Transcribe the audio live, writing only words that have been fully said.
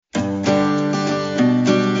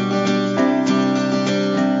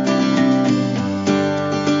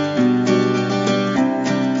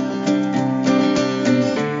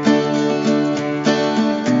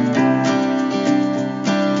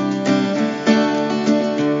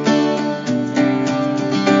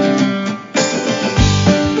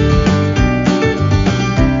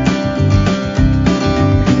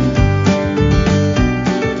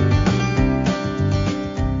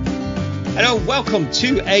welcome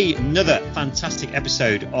to another fantastic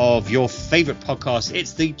episode of your favourite podcast.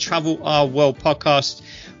 It's the Travel Our World podcast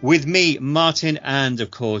with me, Martin, and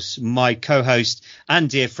of course my co-host and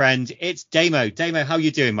dear friend, it's Damo. Damo, how are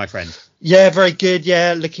you doing, my friend? Yeah, very good.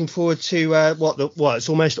 Yeah, looking forward to it's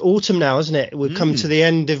almost autumn now, isn't it? We've come to the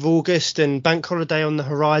end of August and bank holiday on the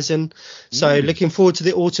horizon. So looking forward to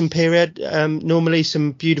the autumn period. Normally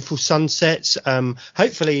some beautiful sunsets.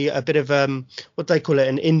 Hopefully a bit of what they call it,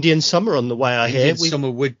 an Indian summer on the way. I hear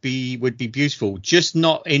summer would be beautiful. Just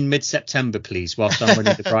not in mid-September, please. Whilst I'm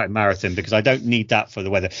running the Brighton Marathon, because I don't need that for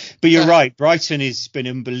the weather. But you're right. Brighton has been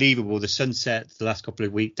unbelievable. The sunset the last couple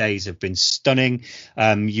of weekdays have been stunning.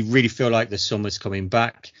 You really feel like the summer's coming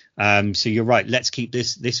back. So you're right. Let's keep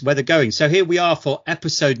this weather going. So here we are for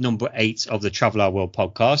episode number 8 of the Travel Our World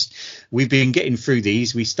podcast. We've been getting through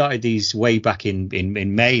these. We started these way back in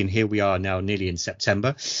May, and here we are now nearly in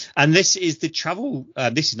September. And this is the travel.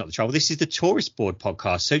 This is not the travel. This is the Tourist Board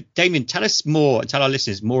podcast. So Damien, tell us more and tell our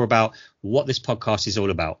listeners more about what this podcast is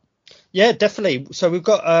all about. Yeah, definitely. So we've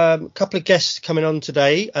got a couple of guests coming on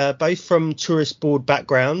today, both from tourist board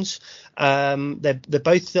backgrounds. They're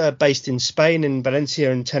both based in Spain, in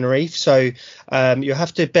Valencia and Tenerife. So you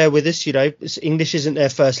have to bear with us. You know, English isn't their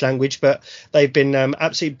first language, but they've been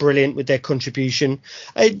absolutely brilliant with their contribution.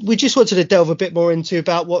 We just wanted to delve a bit more into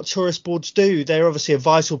about what tourist boards do. They're obviously a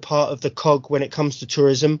vital part of the cog when it comes to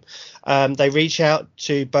tourism. They reach out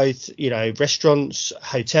to both, restaurants,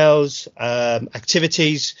 hotels,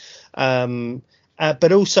 activities.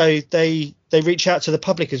 But also they reach out to the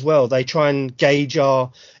public as well. They try and gauge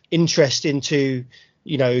our interest into,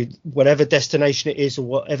 whatever destination it is or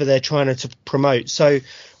whatever they're trying to promote. So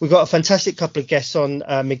we've got a fantastic couple of guests on,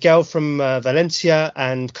 Miguel from Valencia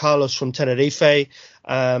and Carlos from Tenerife,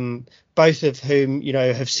 both of whom,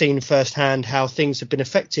 have seen firsthand how things have been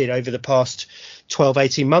affected over the past 12,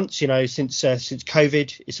 18 months, since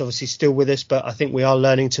COVID. It's obviously still with us, but I think we are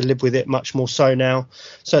learning to live with it much more so now.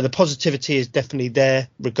 So the positivity is definitely there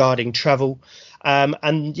regarding travel.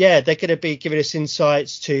 And they're going to be giving us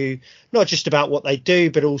insights to not just about what they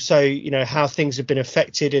do, but also, how things have been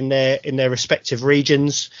affected in their respective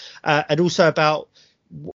regions, and also about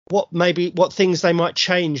what things they might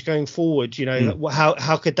change going forward.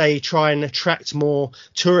 How could they try and attract more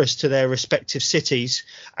tourists to their respective cities,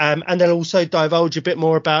 and they'll also divulge a bit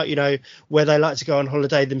more about where they like to go on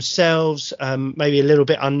holiday themselves, maybe a little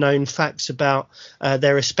bit unknown facts about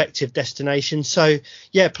their respective destinations. So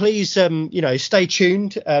please stay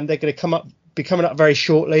tuned. They're going to be coming up very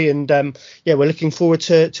shortly, and we're looking forward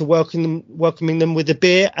to welcoming them with a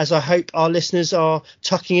beer, as I hope our listeners are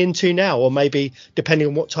tucking into now, or maybe depending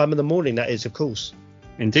on what time of the morning that is, of course.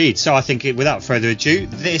 Indeed. So I think without further ado,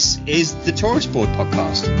 this is the Tourist Board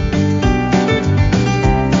podcast.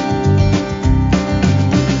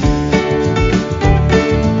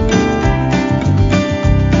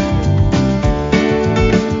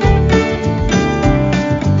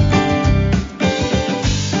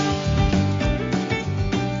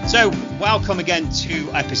 Welcome again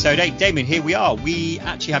to episode 8. Damien, here we are. We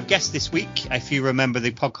actually have guests this week. If you remember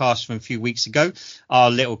the podcast from a few weeks ago, our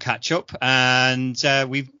little catch up, and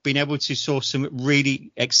we've been able to source some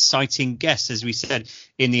really exciting guests, as we said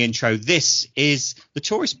in the intro. This is the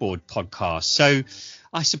Tourist Board podcast. So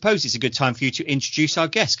I suppose it's a good time for you to introduce our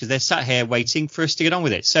guests, because they're sat here waiting for us to get on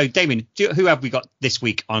with it. So Damien, who have we got this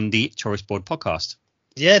week on the Tourist Board podcast?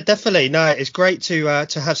 Yeah, definitely. No, it's great to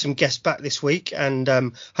have some guests back this week, and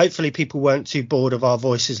hopefully people weren't too bored of our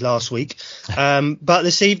voices last week. But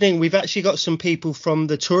this evening we've actually got some people from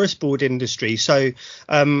the tourist board industry. So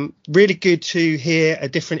really good to hear a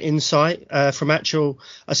different insight from actual,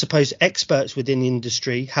 I suppose, experts within the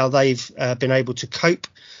industry, how they've been able to cope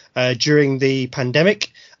during the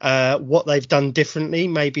pandemic, what they've done differently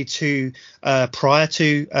maybe to prior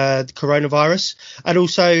to the coronavirus, and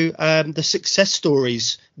also the success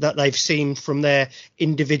stories that they've seen from their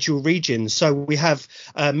individual regions. So we have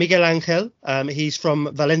Miguel Angel. He's from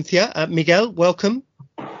Valencia. Miguel, welcome.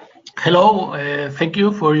 Hello. Thank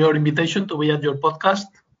you for your invitation to be at your podcast.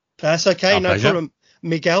 That's okay. Our no pleasure. Problem.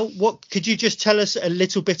 Miguel, what could you just tell us a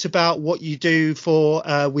little bit about what you do for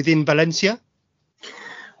within Valencia?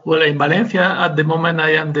 Well, in Valencia, at the moment,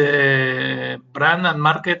 I am the brand and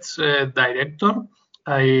markets director.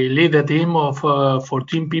 I lead a team of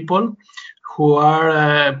 14 people who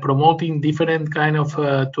are promoting different kind of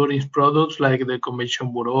tourist products like the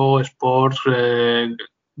convention bureau, sports,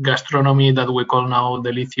 gastronomy that we call now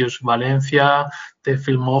Delicious Valencia, the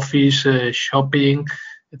film office, shopping,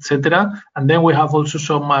 etc. And then we have also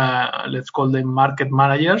some, let's call them market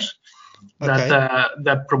managers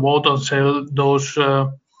that promote and sell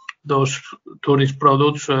those tourist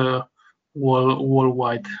products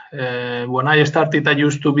worldwide. When I started, I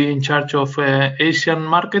used to be in charge of Asian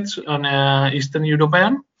markets and Eastern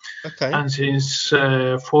European. Okay. And since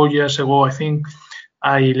 4 years ago, I think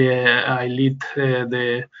I lead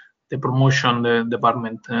the promotion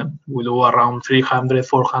department. We do around 300,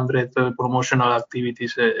 400 promotional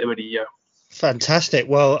activities every year. Fantastic.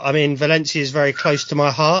 Well, I mean, Valencia is very close to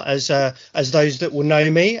my heart, as those that will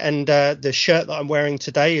know me. And the shirt that I'm wearing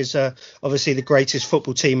today is obviously the greatest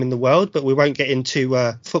football team in the world. But we won't get into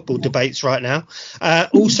football debates right now.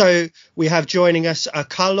 Also, we have joining us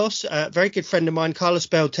Carlos, a very good friend of mine, Carlos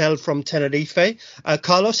Beltel from Tenerife.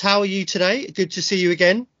 Carlos, how are you today? Good to see you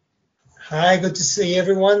again. Hi, good to see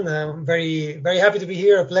everyone. I'm very, very happy to be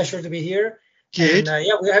here. A pleasure to be here. Good. And,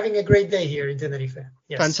 we're having a great day here in Tenerife.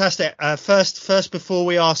 Yes. Fantastic. First, before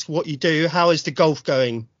we ask what you do, how is the golf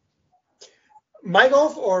going? My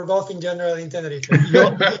golf or golf in general in Tenerife?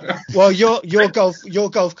 Your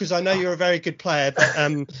golf, because I know you're a very good player. But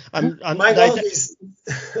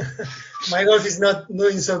my golf is not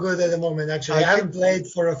doing so good at the moment. Actually, okay. I haven't played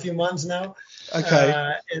for a few months now.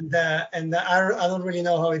 Okay. And I don't really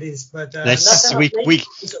know how it is, but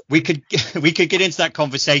we could get into that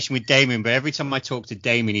conversation with Damien, but every time I talk to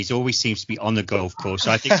Damien, he always seems to be on the golf course.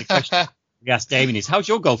 So I think the question we ask Damien is, how's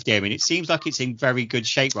your golf, Damien? It seems like it's in very good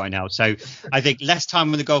shape right now. So I think less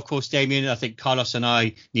time on the golf course, Damien. I think Carlos and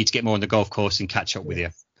I need to get more on the golf course and catch up with you.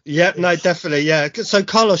 Yeah, no, definitely. Yeah. So,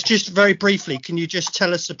 Carlos, just very briefly, can you just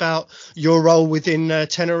tell us about your role within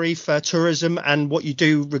Tenerife Tourism and what you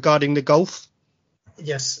do regarding the golf?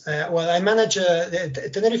 Yes. Well, I manage the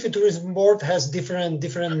Tenerife Tourism Board has different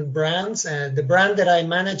brands. The brand that I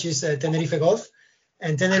manage is Tenerife Golf,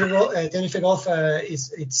 and Tenerife Golf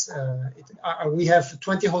we have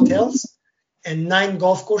 20 hotels and 9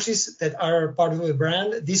 golf courses that are part of the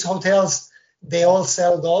brand. These hotels, they all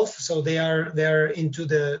sell golf, so they are into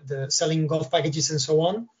the selling golf packages and so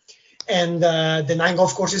on. And the 9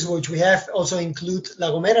 golf courses which we have also include La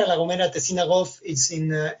Gomera. La Gomera Tesina Golf is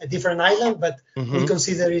in a different island, but we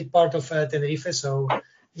consider it part of Tenerife. So,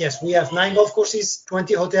 yes, we have 9 golf courses,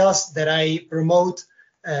 20 hotels that I promote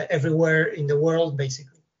everywhere in the world,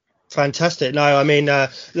 basically. Fantastic. No, I mean, La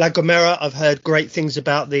Gomera, I've heard great things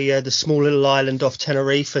about the small little island off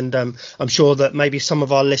Tenerife, and I'm sure that maybe some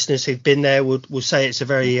of our listeners who've been there will say it's a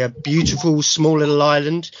very beautiful small little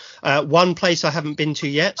island. One place I haven't been to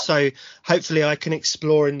yet, so hopefully I can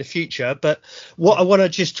explore in the future. But what I want to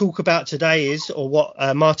just talk about today is, or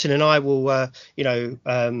what Martin and I will, I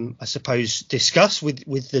suppose discuss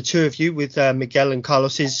with the two of you, with Miguel and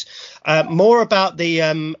Carlos, is more about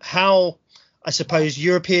the how I suppose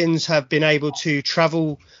Europeans have been able to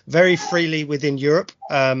travel very freely within Europe.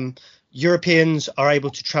 Europeans are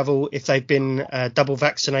able to travel if they've been double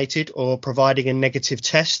vaccinated or providing a negative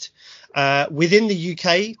test. Within the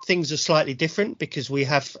UK, things are slightly different because we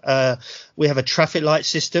have a traffic light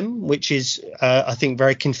system, which is, I think,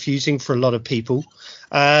 very confusing for a lot of people.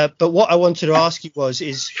 But what I wanted to ask you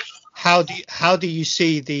is how do you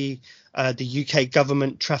see the UK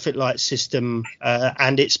government traffic light system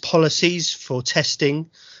and its policies for testing?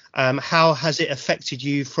 How has it affected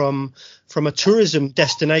you from a tourism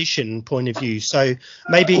destination point of view? So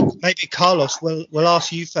maybe Carlos, we'll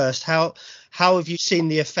ask you first. How have you seen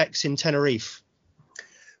the effects in Tenerife?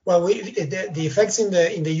 Well, the effects in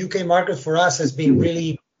the UK market for us has been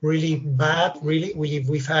really bad. Really,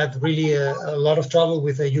 we've had really a lot of trouble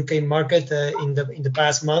with the UK market in the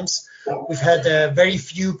past months. We've had very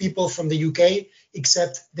few people from the UK,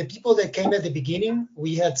 except the people that came at the beginning.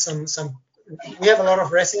 We had we have a lot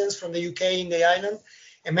of residents from the UK in the island,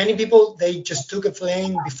 and many people, they just took a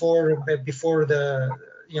plane before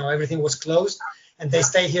everything was closed, and they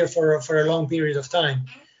stay here for a long period of time.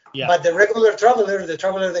 Yeah. But the regular traveler, the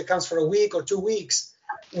traveler that comes for a week or 2 weeks,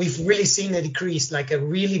 we've really seen a decrease, like a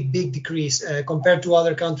really big decrease compared to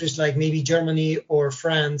other countries like maybe Germany or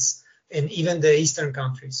France and even the Eastern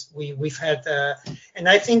countries. We've had, and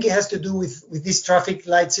I think it has to do with this traffic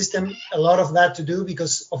light system, a lot of that to do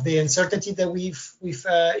because of the uncertainty that we've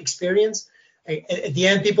experienced. At the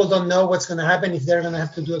end, people don't know what's going to happen, if they're going to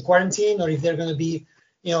have to do a quarantine or if they're going to be,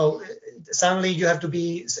 suddenly you have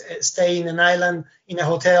to stay in an island in a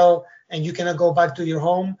hotel and you cannot go back to your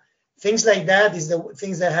home. Things like that is the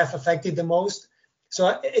things that have affected the most. So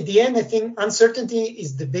at the end, I think uncertainty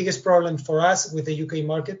is the biggest problem for us with the UK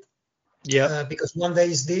market. Yeah. Because one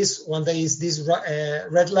day is this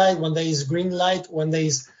red light, one day is green light, one day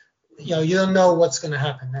is, you don't know what's going to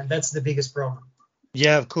happen, and that's the biggest problem.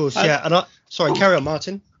 Yeah, of course. Yeah, and sorry, carry on,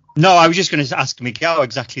 Martin. No, I was just going to ask Miguel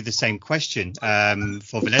exactly the same question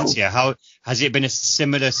for Valencia. How has it been a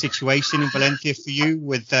similar situation in Valencia for you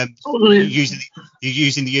with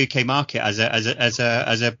using the UK market as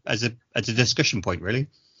a discussion point, really?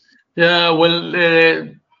 Yeah, well,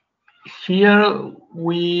 here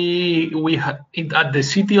we at the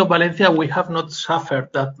city of Valencia we have not suffered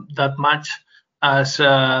that much as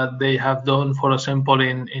they have done, for example,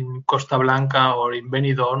 in Costa Blanca or in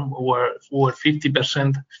Benidorm, where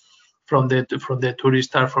 50% from the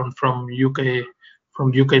tourists are from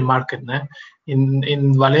UK market.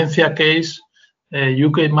 In Valencia case,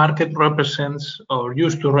 UK market represents or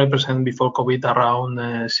used to represent before COVID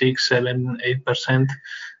around 6, 7, 8%,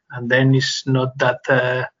 and then it's not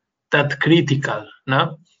that critical,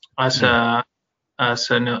 no, as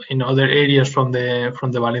in other areas from the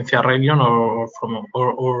Valencia region or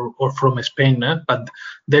from Spain. But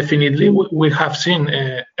definitely we have seen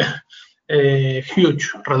a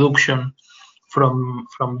huge reduction from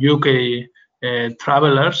UK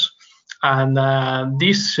travelers, and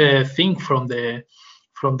this thing from the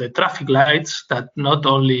traffic lights that not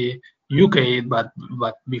only UK but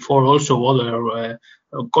before also other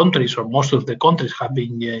countries or most of the countries have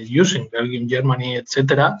been using, Belgium, Germany,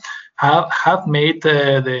 etc., have made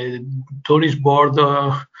the tourist board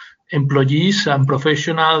employees and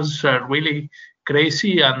professionals really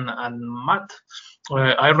crazy and mad.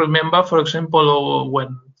 I remember, for example,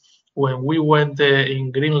 when we went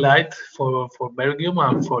in green light for Belgium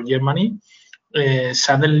and for Germany,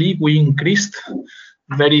 suddenly we increased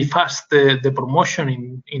very fast the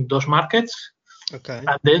promotion in those markets. Okay.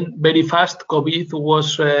 And then very fast COVID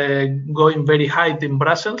was going very high in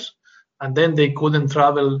Brussels, and then they couldn't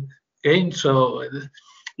travel again. So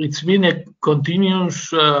it's been a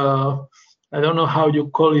continuous, I don't know how you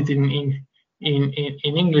call it in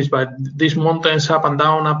English, but these mountains up and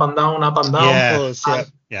down, up and down, up and down. Yeah, Of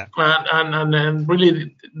course, yeah. And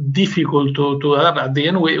really difficult to adapt. At the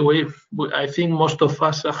end, we I think most of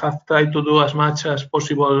us have tried to do as much as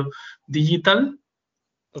possible digital.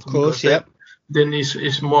 Of course, yeah. Then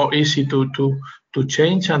it's more easy to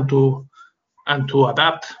change and to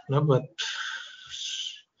adapt. No? But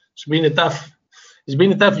it's been a tough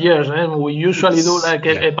year. We usually do like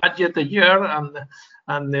a budget a year,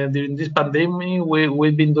 and during this pandemic,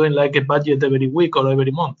 we've been doing like a budget every week or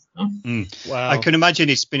every month. Wow. I can imagine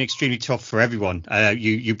it's been extremely tough for everyone.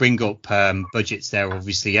 You bring up budgets there.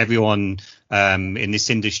 Obviously, everyone in this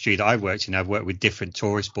industry that I've worked in, I've worked with different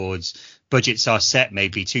tourist boards. Budgets are set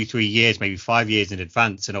maybe 2-3 years, maybe 5 years in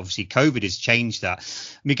advance, and obviously COVID has changed that.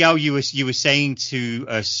 Miguel, you were saying to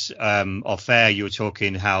us off air, you were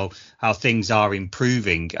talking how things are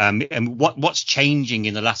improving, and what's changing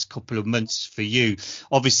in the last couple of months for you.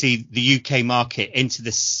 Obviously, the UK market into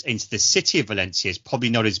the city of Valencia is probably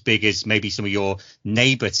not as big as maybe some of your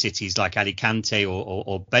neighbour cities like Alicante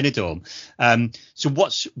or Benidorm. So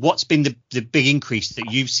what's been the big increase that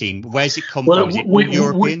you've seen? Where's it come from? Is it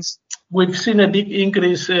Europeans? We've seen a big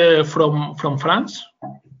increase from France.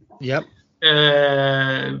 Yep.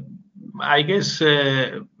 I guess,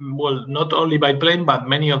 well, not only by plane, but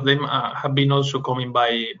many of them have been also coming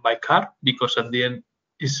by car, because at the end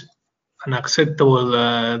it's an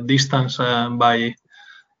acceptable distance by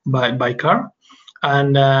car.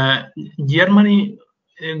 And Germany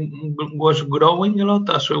was growing a lot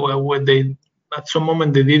as well. When at some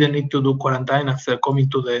moment they didn't need to do quarantine after coming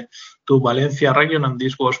to Valencia region, and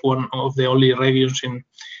this was one of the only regions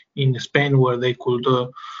in Spain where they could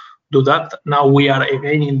do that. Now we are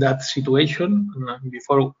again in that situation.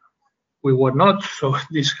 Before we were not, so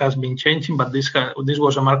this has been changing. But this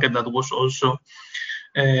was a market that was also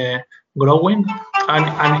growing,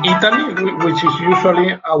 and Italy, which is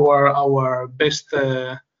usually our best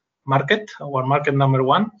market, our market number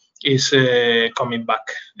one, is coming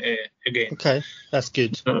back again. Okay, that's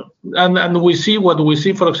good. And we see what we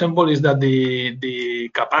see, for example, is that the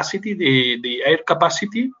capacity, the air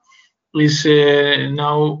capacity, is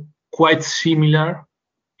now quite similar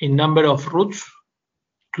in number of routes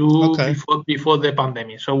to before the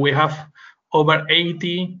pandemic. So we have over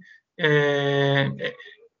 80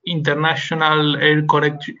 international air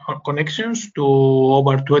connections to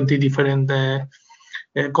over 20 different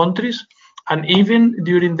countries. And even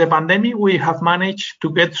during the pandemic, we have managed to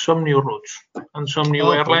get some new routes and some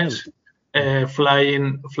new airlines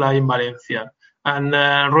flying Valencia. And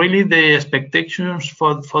really, the expectations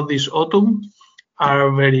for this autumn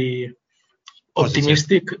are very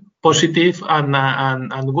optimistic, positive, and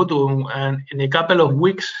good. And in a couple of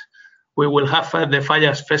weeks, we will have the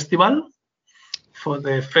Fallas Festival. For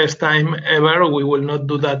the first time ever, we will not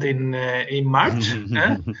do that in March.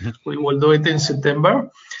 We will do it in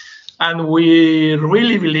September. And we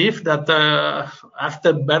really believe that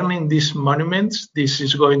after burning these monuments, this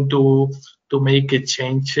is going to make a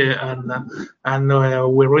change, and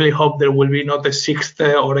we really hope there will be not a sixth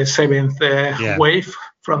or a seventh wave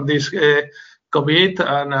from this COVID,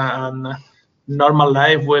 and normal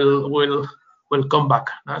life will come back.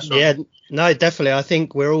 So. Yeah, no, definitely. I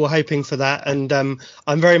think we're all hoping for that, and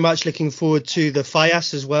I'm very much looking forward to the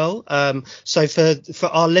FIAS as well. So for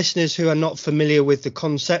our listeners who are not familiar with the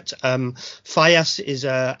concept, FIAS is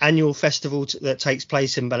an annual festival that takes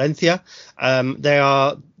place in Valencia.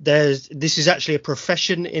 This is actually a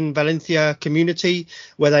profession in Valencia community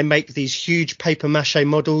where they make these huge paper mache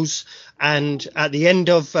models, and at the end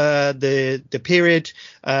of the period,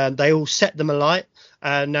 they all set them alight.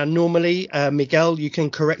 Now, normally, Miguel, you can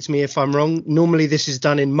correct me if I'm wrong. Normally, this is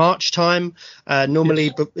done in March time.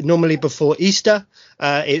 Normally before Easter.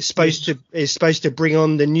 It's supposed to bring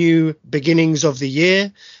on the new beginnings of the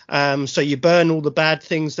year. So you burn all the bad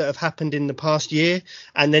things that have happened in the past year,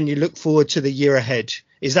 and then you look forward to the year ahead.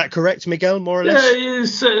 Is that correct, Miguel? More or less? Yeah,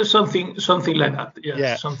 it's something like that.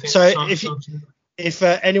 Yeah. If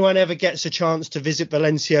anyone ever gets a chance to visit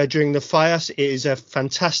Valencia during the FIAS, it is a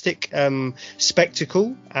fantastic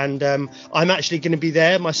spectacle, and I'm actually going to be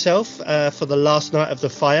there myself for the last night of the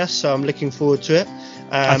FIAS, so I'm looking forward to it.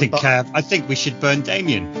 I think we should burn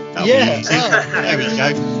Damien. That'll be easy. There we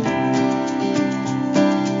go.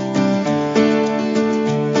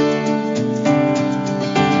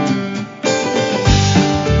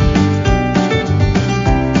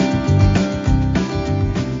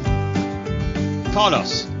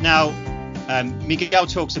 Carlos, now Miguel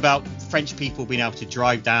talks about French people being able to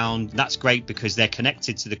drive down. That's great because they're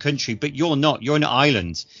connected to the country, but you're not. You're an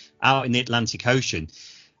island out in the Atlantic Ocean.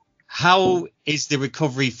 How is the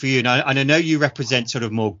recovery for you? And I know you represent sort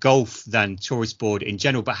of more golf than tourist board in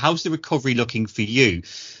general, but how's the recovery looking for you?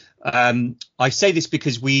 I say this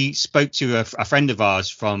because we spoke to a friend of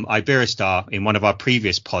ours from Iberostar in one of our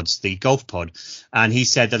previous pods, the Golf Pod, and he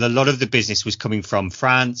said that a lot of the business was coming from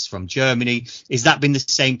France, from Germany. Has that been the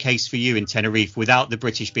same case for you in Tenerife without the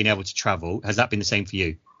British being able to travel? Has that been the same for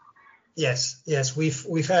you? Yes.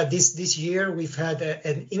 We've had this year. We've had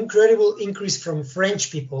an incredible increase from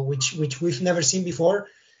French people, which we've never seen before.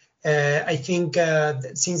 I think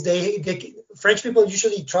since French people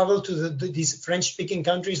usually travel to these French-speaking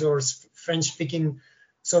countries or French-speaking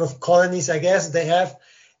sort of colonies, I guess they have,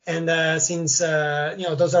 and since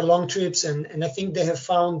those are long trips, and I think they have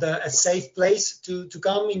found a safe place to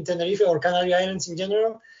come in Tenerife or Canary Islands in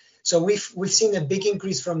general. So we've seen a big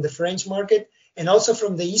increase from the French market, and also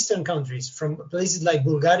from the eastern countries, from places like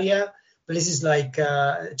Bulgaria, places like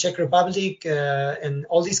Czech Republic, and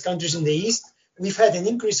all these countries in the east. We've had an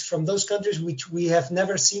increase from those countries which we have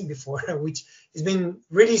never seen before, which has been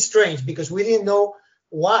really strange because we didn't know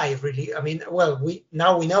why, really. I mean, we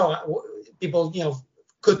know people,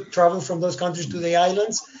 could travel from those countries to the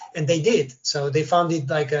islands, and they did. So they found it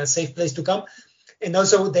like a safe place to come. And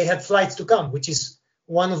also they had flights to come, which is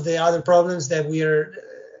one of the other problems that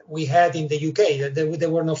we had in the UK, that there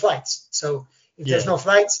were no flights. So if there's no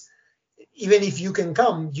flights, even if you can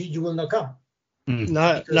come, you will not come.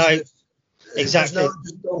 No. Exactly.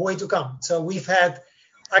 There's no way to come. So we've had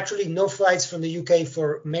actually no flights from the UK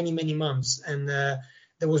for many, many months. And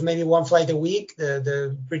there was maybe one flight a week,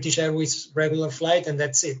 the British Airways regular flight, and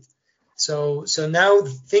that's it. So now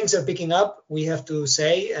things are picking up, we have to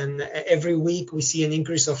say. And every week we see an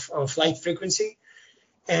increase of flight frequency.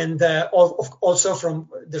 And also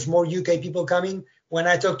there's more UK people coming. When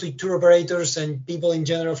I talk to tour operators and people in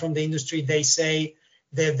general from the industry, they say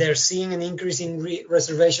that they're seeing an increase in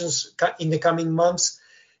reservations in the coming months.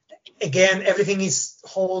 Again, everything is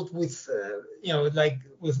hold with,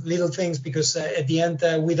 with little things because at the end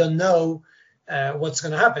we don't know what's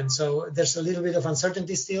going to happen. So there's a little bit of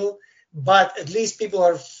uncertainty still, but at least people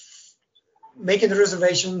are making the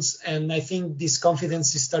reservations, and I think this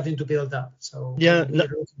confidence is starting to build up. So we're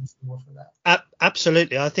looking more for that.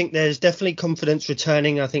 Absolutely. I think there's definitely confidence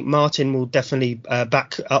returning. I think Martin will definitely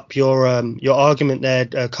back up your argument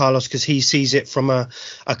there, Carlos, because he sees it from a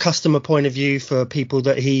customer point of view for people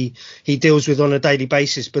that he deals with on a daily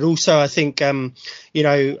basis. But also, I think, more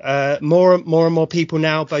and more people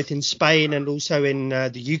now, both in Spain and also in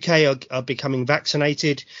the UK, are becoming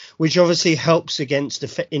vaccinated, which obviously helps against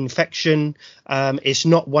infection. It's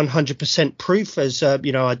not 100% proof, as I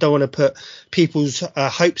don't want to put people's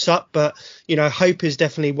hopes up, but hope is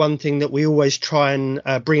definitely one thing that we always try and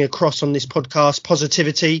bring across on this podcast,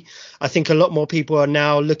 positivity. I think a lot more people are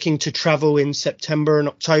now looking to travel in September and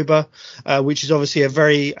October, which is obviously a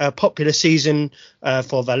very popular season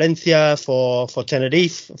for Valencia, for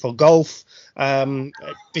Tenerife, for golf,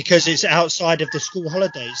 because it's outside of the school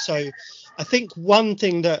holidays. So I think one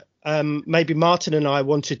thing that maybe Martin and I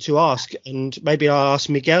wanted to ask, and maybe I'll ask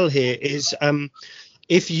Miguel here, is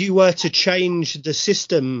if you were to change the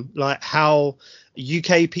system, like how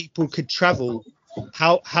UK people could travel,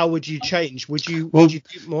 how would you change? Would you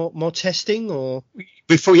do more testing or?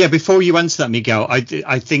 Before you answer that, Miguel,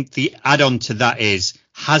 I think the add-on to that is,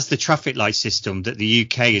 has the traffic light system that the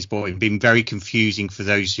UK has brought in been very confusing for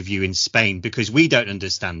those of you in Spain, because we don't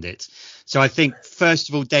understand it. So I think, first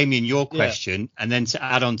of all, Damien, your question, and then to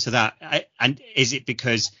add on to that, and is it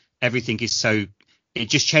because everything is so, it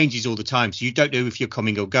just changes all the time, so you don't know if you're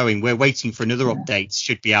coming or going. We're waiting for another update,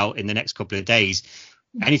 should be out in the next couple of days.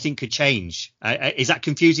 Anything could change. Is that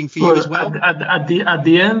confusing for you as well? At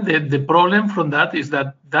the end, the problem from that is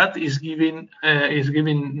that is giving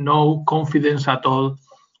no confidence at all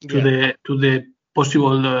to the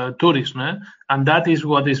possible tourism, and that is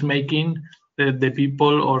what is making the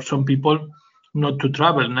people, or some people, not to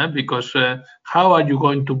travel, because how are you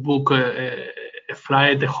going to book a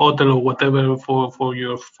flight, a hotel, or whatever for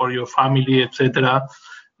your family, etc.,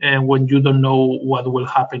 when you don't know what will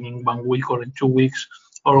happen in 1 week or in 2 weeks,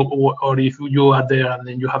 or if you are there and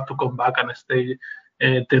then you have to come back and stay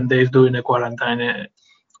 10 days doing a quarantine,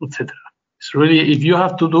 etc. It's really, if you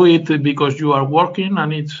have to do it because you are working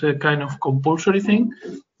and it's a kind of compulsory thing,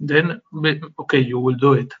 then okay, you will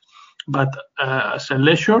do it. But as a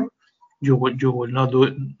leisure, you will not do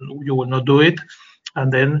it. You will not do it.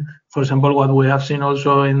 And then, for example, what we have seen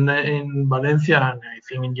also in Valencia, and I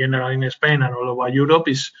think in general in Spain and all over Europe,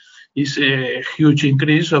 is a huge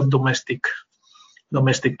increase of domestic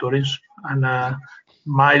tourism. And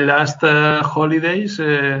my last holidays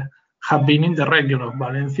have been in the region of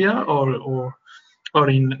Valencia or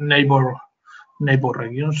in neighbor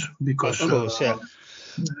regions, because of course,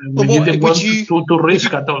 we didn't want to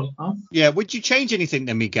risk at all. Huh? Yeah, would you change anything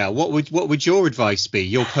then, Miguel? What would your advice be?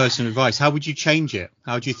 Your personal advice? How would you change it?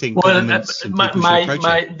 How do you think governments and people should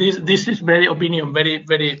approach it? This is very opinion, very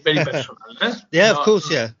very very personal. Yeah, of course,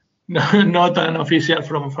 yeah. Not an official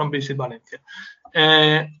from Visit Valencia.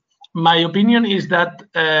 My opinion is that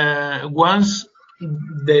once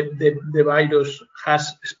the virus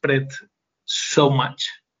has spread so much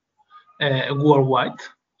worldwide,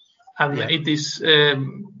 and it is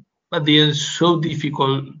at the end so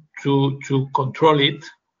difficult to control it,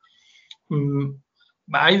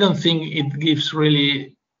 I don't think it gives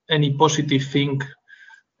really any positive thing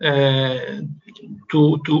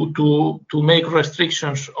to make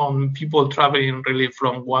restrictions on people traveling really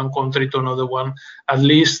from one country to another one, at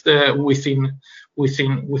least within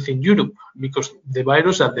Europe, because the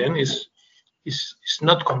virus at the end is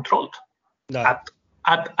not controlled at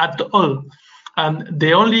all. And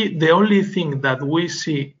the only thing that we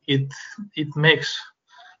see it makes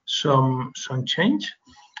some change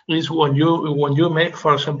is when you make,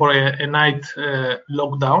 for example, a night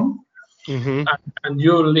lockdown. Mm-hmm. And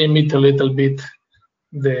you limit a little bit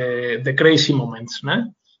the crazy moments,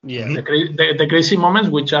 no? Yeah. The crazy moments,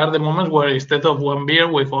 which are the moments where instead of one beer,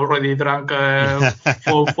 we've already drunk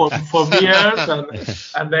four beers,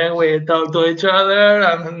 and then we talk to each other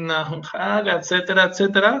and hug, etc.,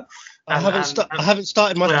 etc. I haven't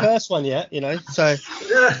started my first one yet, So I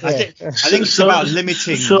think it's about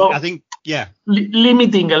limiting.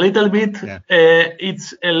 Limiting a little bit. Yeah.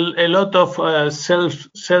 It's a lot of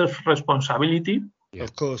self responsibility. Yeah.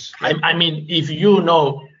 Of course. I mean, if you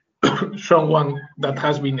know someone that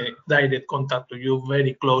has been a direct contact to you,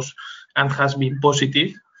 very close, and has been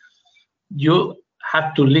positive, you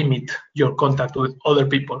have to limit your contact with other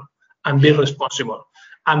people and be responsible.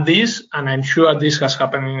 And I'm sure this has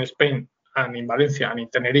happened in Spain and in Valencia and in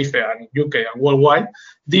Tenerife and in UK and worldwide.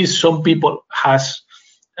 Some people has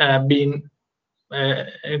been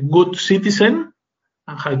a good citizen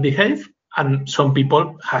and has behaved, and some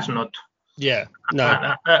people has not. Yeah,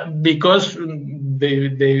 no, because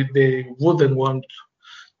they wouldn't want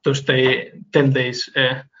to stay 10 days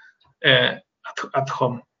at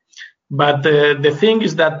home. But the thing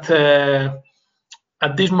is that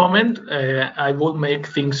at this moment, I would make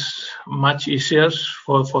things much easier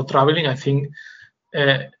for traveling. I think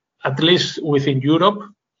at least within Europe,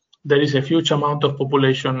 there is a huge amount of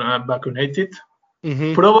population vaccinated.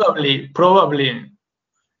 Mm-hmm. Probably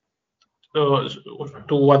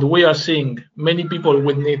to what we are seeing, many people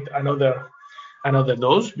will need another another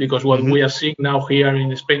dose, because what we are seeing now here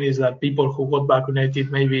in Spain is that people who got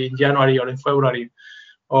vaccinated maybe in January or in February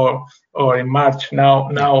or in March now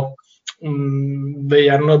they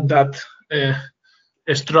are not that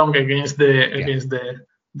strong against the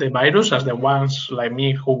virus as the ones like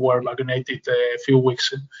me who were vaccinated a few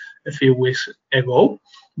weeks ago.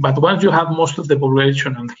 But once you have most of the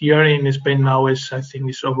population, and here in Spain now I think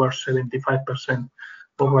it's over 75%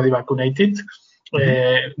 already vaccinated,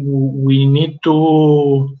 we need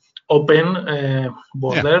to open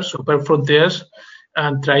borders, open frontiers,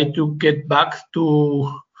 and try to get back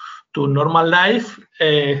to normal life,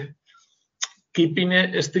 keeping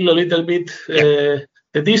it still a little bit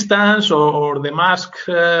the distance or the mask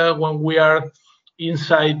when we are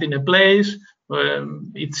inside in a place.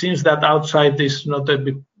 It seems that outside is not a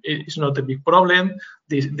big problem.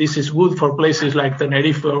 This is good for places like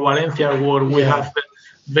Tenerife or Valencia, where we have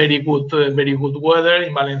very good weather.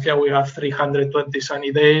 In Valencia, we have 320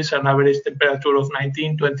 sunny days, an average temperature of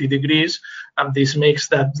 19-20 degrees, and this makes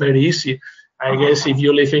that very easy. I guess if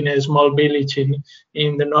you live in a small village in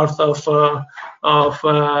the north of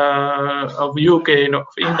UK, of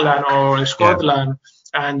England or Scotland,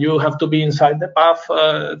 and you have to be inside the pub,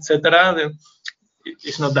 etc.,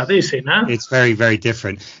 it's not that easy, no? It's very, very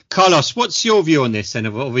different. Carlos, what's your view on this? And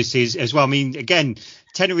obviously, as well, I mean, again,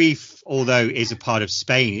 Tenerife, although is a part of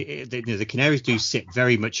Spain, the Canaries do sit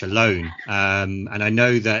very much alone. And I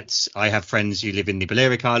know that I have friends who live in the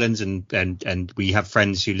Balearic Islands, and we have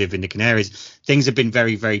friends who live in the Canaries. Things have been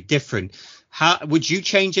very, very different. How would you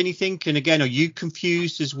change anything? And again, are you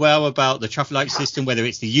confused as well about the traffic light system, whether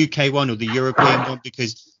it's the UK one or the European one?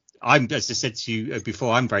 Because as I said to you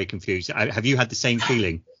before, I'm very confused. Have you had the same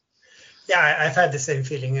feeling? Yeah, I've had the same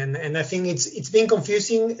feeling, and I think it's been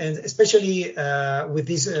confusing, and especially with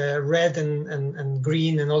this red and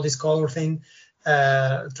green and all this color thing,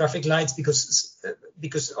 traffic lights, because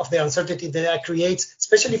of the uncertainty that creates,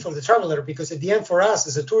 especially for the traveler. Because at the end, for us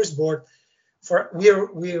as a tourist board,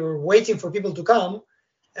 we're waiting for people to come,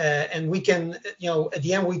 and we can, at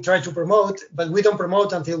the end we try to promote, but we don't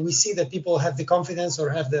promote until we see that people have the confidence or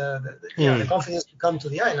have the confidence to come to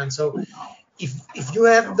the island. So if you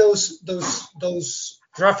have those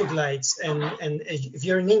traffic lights, and if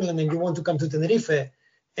you're in England and you want to come to Tenerife,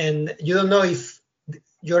 and you don't know if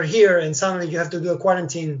you're here and suddenly you have to do a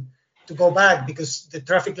quarantine to go back because the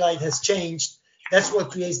traffic light has changed, that's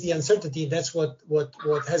what creates the uncertainty. That's what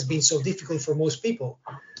has been so difficult for most people.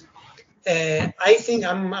 I think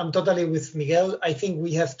I'm totally with Miguel. I think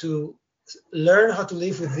we have to learn how to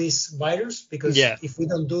live with this virus, because if we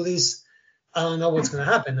don't do this, I don't know what's going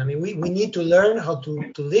to happen. I mean, we need to learn how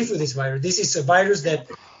to live with this virus. This is a virus that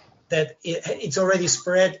it's already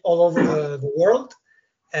spread all over the world.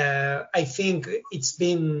 I think it's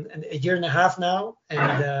been a year and a half now, and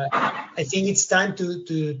I think it's time to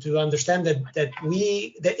understand that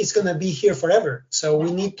it's going to be here forever. So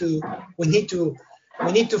we need to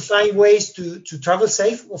find ways to travel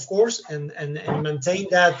safe, of course, and maintain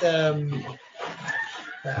that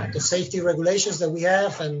the safety regulations that we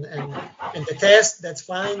have, and the test. That's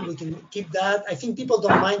fine. We can keep that. I think people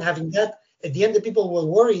don't mind having that. At the end, the people will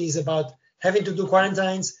worry is about having to do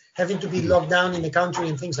quarantines, having to be locked down in the country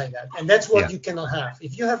and things like that. And that's what you cannot have.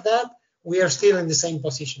 If you have that, we are still in the same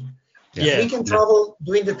position. We can travel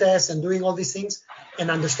doing the tests and doing all these things, and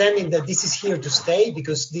understanding that this is here to stay,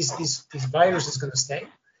 because this virus is going to stay.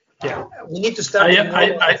 We need to start.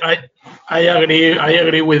 I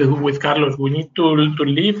agree with Carlos. We need to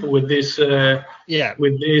live with this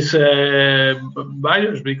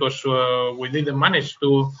virus, because we didn't manage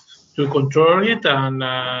to control it and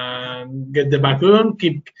get the vaccine.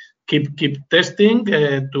 Keep testing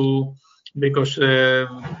because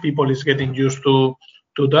people is getting used to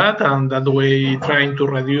that, and that way trying to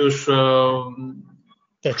reduce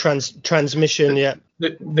the transmission.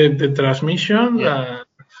 The transmission.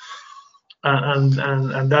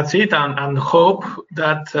 And that's it, and hope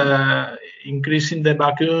that increasing the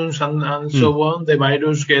vacuums and so on, the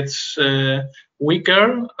virus gets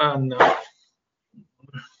weaker, and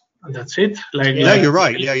that's it. You're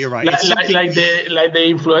right. Like the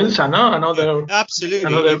influenza, no? Absolutely.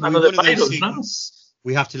 Another virus, no?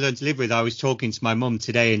 We have to learn to live with. I was talking to my mum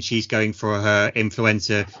today, and she's going for her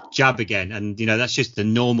influenza jab again, and that's just the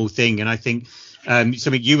normal thing. And I think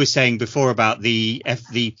something you were saying before about how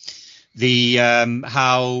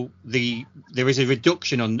there is a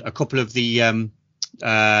reduction on a couple of the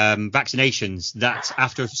vaccinations that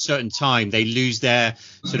after a certain time they lose their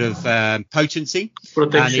sort of potency,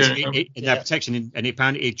 protection, and their protection, and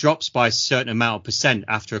apparently it drops by a certain amount of percent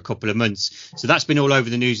after a couple of months. So that's been all over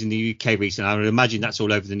the news in the UK recently. I would imagine that's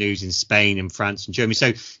all over the news in Spain and France and Germany.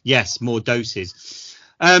 So yes, more doses.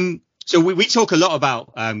 So we talk a lot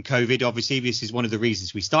about COVID. Obviously, this is one of the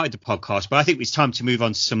reasons we started the podcast. But I think it's time to move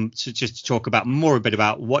on to just talk about more a bit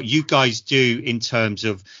about what you guys do in terms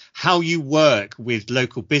of how you work with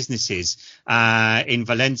local businesses in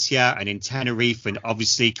Valencia and in Tenerife. And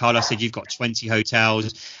obviously, Carlos said you've got 20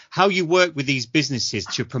 hotels. How you work with these businesses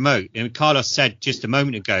to promote. And Carlos said just a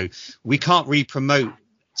moment ago, we can't really promote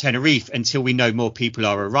Tenerife until we know more people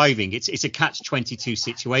are arriving. It's a catch-22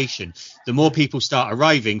 situation. The more people start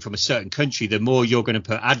arriving from a certain country, the more you're going to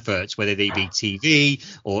put adverts, whether they be TV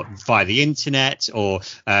or via the internet or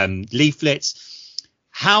leaflets.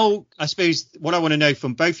 How, I suppose, what I want to know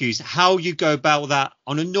from both of you is how you go about that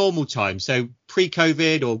on a normal time. So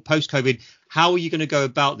pre-COVID or post-COVID, how are you going to go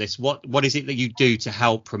about this? What is it that you do to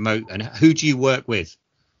help promote, and who do you work with?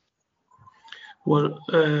 Well,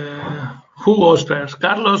 who goes first,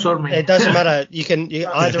 Carlos or me? It doesn't matter. You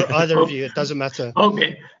either of you. It doesn't matter.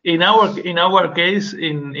 Okay. In our case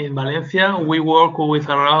in Valencia, we work with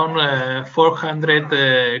around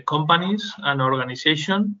 400 companies and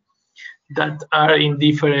organizations that are in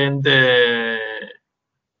different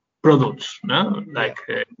products, no? Like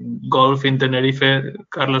golf in Tenerife,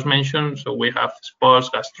 Carlos mentioned. So we have sports,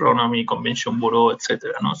 gastronomy, convention bureau,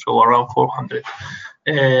 etc. No? So around 400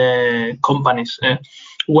 companies.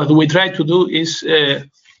 What we try to do is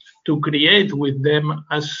to create with them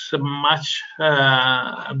as much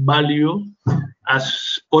value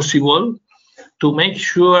as possible to make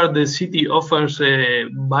sure the city offers a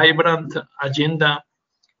vibrant agenda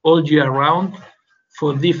all year round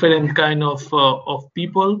for different kind of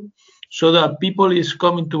people, so that people is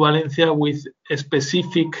coming to Valencia with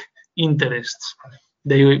specific interests.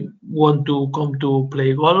 They want to come to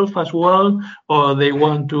play golf as well, or they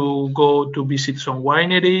want to go to visit some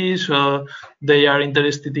wineries, or they are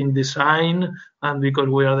interested in design, and because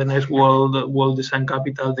we are the next world design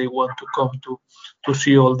capital, they want to come to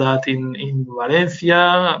see all that in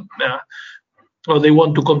Valencia, or they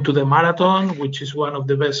want to come to the marathon, which is one of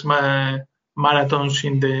the best marathons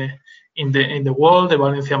in the world, the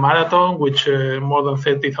Valencia Marathon, which more than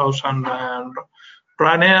 30,000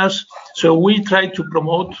 runners. So we try to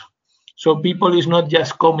promote, so people is not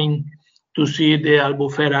just coming to see the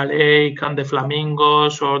Albufera Lake and the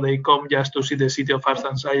flamingos, or they come just to see the City of Arts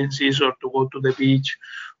and Sciences, or to go to the beach,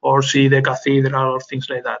 or see the cathedral, or things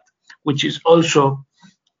like that, which is also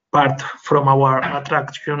part from our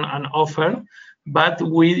attraction and offer. But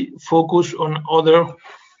we focus on other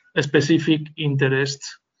specific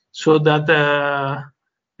interests, so that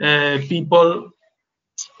people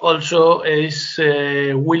also is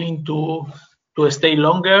willing to stay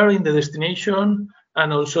longer in the destination,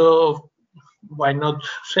 and also, why not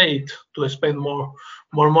say it, to spend more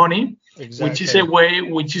money. Exactly.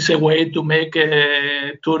 which is a way to make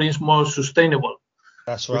tourism more sustainable.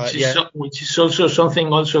 That's right. Which is also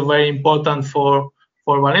something also very important for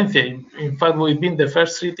Valencia. In fact, we've been the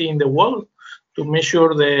first city in the world to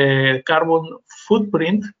measure the carbon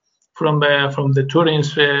footprint from the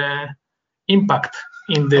tourism impact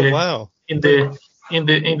in the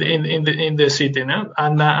in the city, no?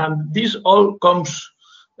 And this all comes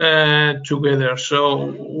together.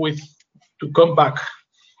 So to come back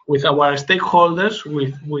with our stakeholders,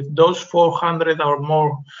 with those 400 or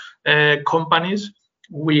more companies,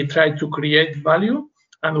 we try to create value,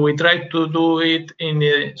 and we try to do it in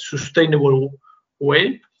a sustainable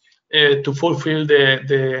way to fulfill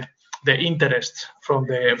the interest from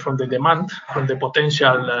the demand, from the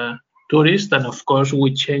potential tourists. And of course,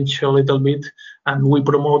 we change a little bit, and we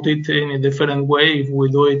promote it in a different way if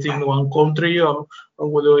we do it in one country or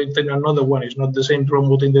we do it in another one. It's not the same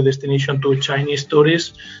promoting the destination to Chinese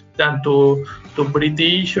tourists than to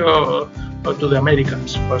British or to the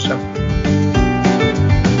Americans, for example.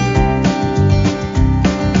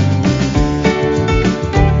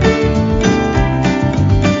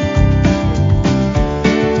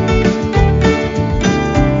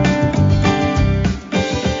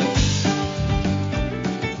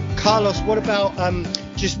 Carlos, what about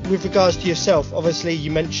just with regards to yourself? Obviously,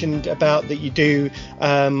 you mentioned about that you do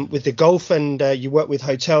with the golf, and you work with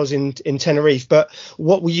hotels in Tenerife. But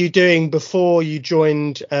what were you doing before you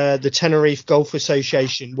joined the Tenerife Golf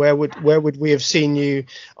Association? Where would we have seen you,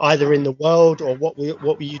 either in the world, or what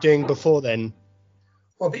were you doing before then?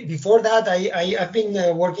 Well, before that, I've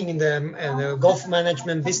been working in the golf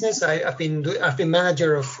management business. I've been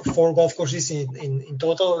manager of 4 golf courses in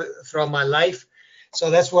total throughout my life. So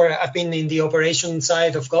that's where I've been in the operation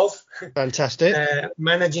side of golf. Fantastic.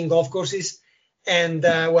 Managing golf courses. And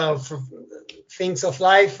for things of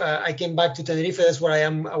life, I came back to Tenerife. That's where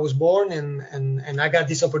I was born, and I got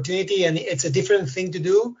this opportunity. And it's a different thing to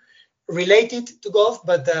do, related to golf,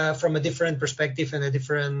 but from a different perspective and a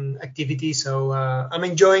different activity. So I'm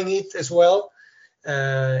enjoying it as well.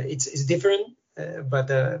 It's different, but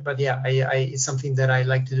yeah, it's something that I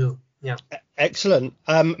like to do. Yeah. Excellent.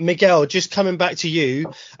 Miguel, just coming back to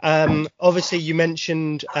you. Obviously, you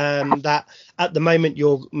mentioned that at the moment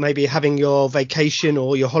you're maybe having your vacation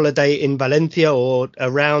or your holiday in Valencia or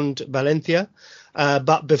around Valencia.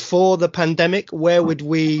 But before the pandemic, where would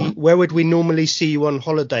we normally see you on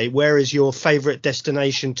holiday? Where is your favorite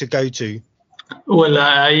destination to go to? Well,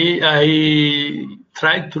 I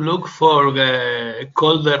tried to look for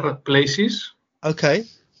colder places. Okay.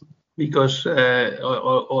 Because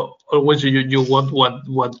always you want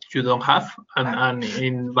what you don't have, and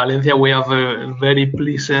in Valencia we have a very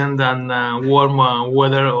pleasant and warm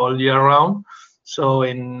weather all year round. So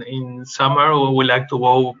in summer we like to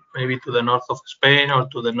go maybe to the north of Spain or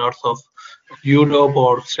to the north of Europe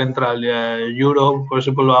or Central Europe. For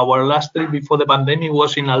example, our last trip before the pandemic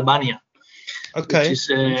was in Albania, okay, which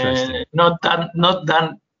is not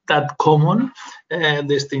that common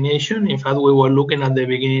destination. In fact, we were looking at the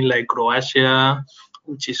beginning like Croatia,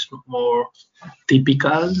 which is more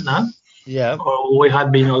typical, no? Yeah. Or we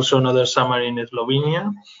had been also another summer in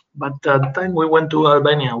Slovenia, but at that time we went to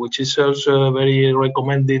Albania, which is also a very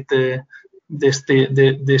recommended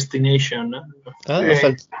destination.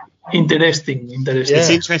 Interesting. Yeah. It's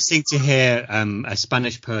interesting to hear a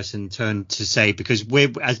Spanish person turn to say, because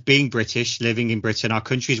we're, as being British, living in Britain, our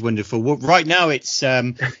country is wonderful. Well, right now it's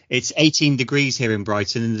 18 degrees here in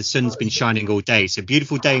Brighton, and the sun's been shining all day. It's a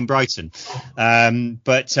beautiful day in Brighton. I'm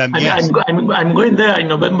going there in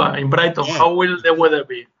November in Brighton. Yeah. How will the weather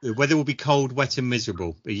be? The weather will be cold, wet, and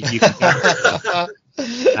miserable. You can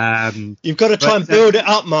you've got to try and build it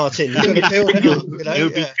up, Martin. You've got to build it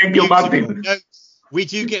up. Thank you, Martin. We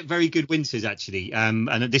do get very good winters, actually, and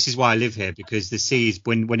this is why I live here, because the sea is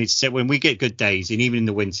when we get good days, and even in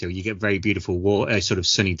the winter you get very beautiful sort of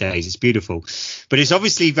sunny days. It's beautiful, but it's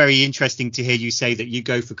obviously very interesting to hear you say that you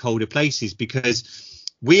go for colder places, because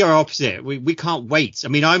we are opposite. We can't wait. I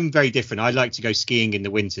mean, I'm very different. I like to go skiing in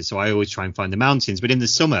the winter, so I always try and find the mountains. But in the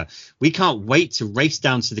summer, we can't wait to race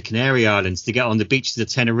down to the Canary Islands, to get on the beaches of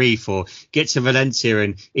Tenerife, or get to Valencia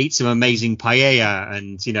and eat some amazing paella,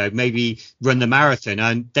 and maybe run the marathon.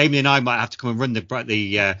 And Damien and I might have to come and run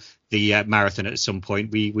the marathon at some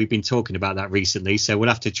point. We've been talking about that recently, so we'll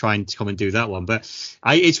have to try and come and do that one. But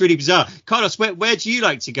it's really bizarre. Carlos, where do you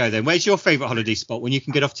like to go then? Where's your favourite holiday spot when you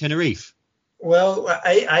can get off Tenerife? Well,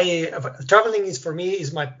 I traveling is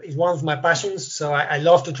one of my passions. So I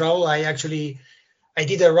love to travel. I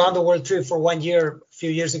did a round the world trip for 1 year a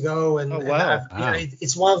few years ago, and,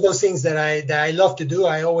 it's one of those things that I love to do.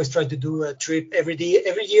 I always try to do a trip every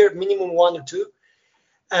year, minimum 1 or 2.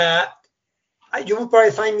 You will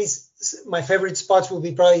probably find my favorite spots will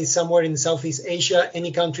be probably somewhere in Southeast Asia.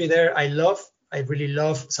 Any country there, I really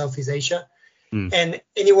love Southeast Asia. And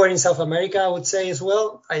anywhere in South America, I would say as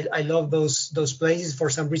well. I love those places. For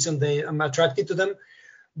some reason, I'm attracted to them.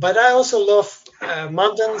 But I also love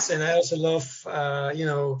mountains, and I also love,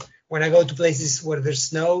 when I go to places where there's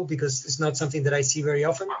snow, because it's not something that I see very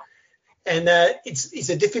often. And it's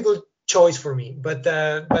a difficult choice for me. But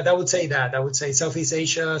I would say that. I would say Southeast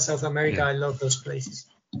Asia, South America. Yeah. I love those places.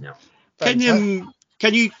 Yeah.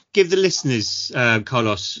 Can you give the listeners,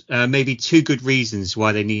 Carlos, maybe 2 good reasons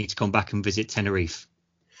why they need to come back and visit Tenerife?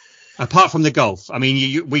 Apart from the golf. I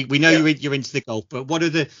mean, we know you're into the golf, but what are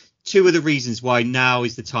the 2 of the reasons why now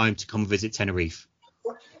is the time to come visit Tenerife?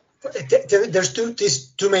 There's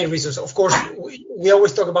two main reasons. Of course, we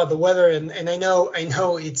always talk about the weather, and I know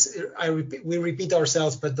we repeat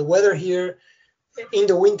ourselves, but the weather here in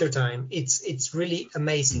the wintertime, it's really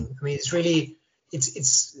amazing. I mean,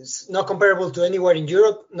 it's not comparable to anywhere in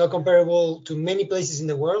Europe, not comparable to many places in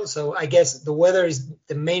the world. So I guess the weather is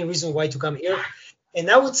the main reason why to come here.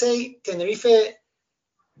 And I would say Tenerife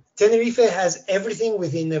has everything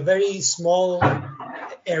within a very small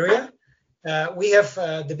area. We have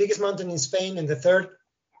the biggest mountain in Spain and the 3rd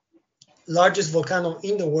largest volcano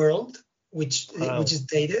in the world, which is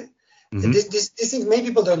Teide. Mm-hmm. This thing, many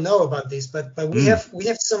people don't know about this, but we have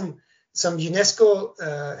some UNESCO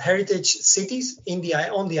heritage cities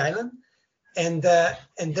on the island, and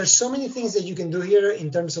there's so many things that you can do here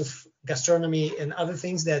in terms of gastronomy and other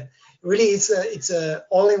things that really it's a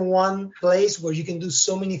all-in-one place where you can do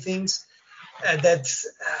so many things. I'm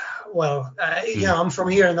from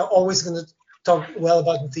here and I'm always going to talk well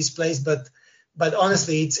about this place, but But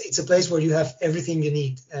honestly, it's a place where you have everything you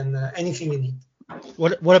need and anything you need.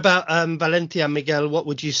 What about Valencia, Miguel? What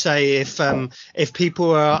would you say if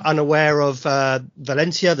people are unaware of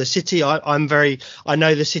Valencia, the city? I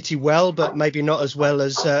know the city well, but maybe not as well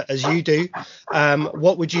as you do.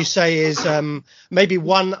 What would you say is maybe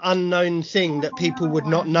one unknown thing that people would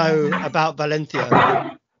not know about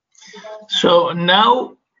Valencia? So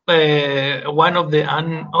now one of the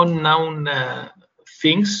unknown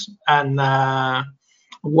things and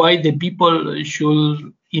why the people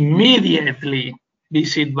should immediately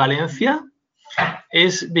visit Valencia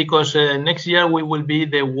is because next year we will be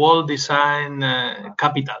the world design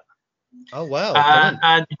capital. Oh wow!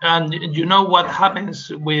 And you know what happens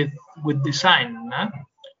with design? Huh?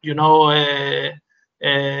 You know,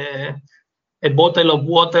 a bottle of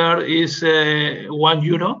water is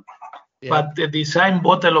 €1, but the design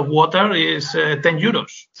bottle of water is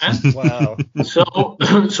 €10. Wow! So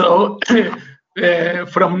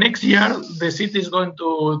from next year, the city is going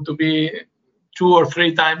to be 2 or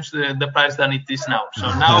 3 times the price than it is now. So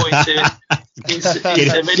now it's a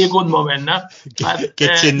very good moment. No? But,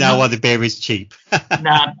 get in now while the beer is cheap. But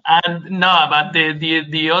the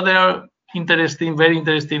other very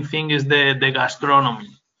interesting thing is the gastronomy.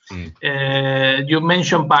 You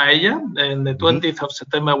mentioned paella. And the 20th of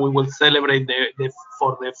September, we will celebrate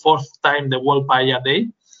for the 4th time the World Paella Day.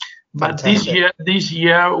 But this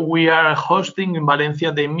year we are hosting in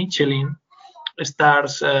Valencia the Michelin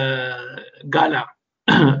Stars Gala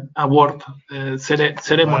award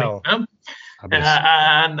ceremony. Wow.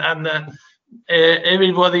 And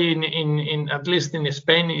everybody in at least in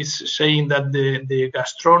Spain is saying that the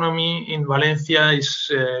gastronomy in Valencia is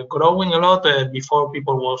growing a lot. Before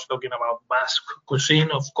people was talking about Basque cuisine,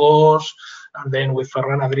 of course, and then with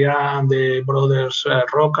Ferran Adrià, the brothers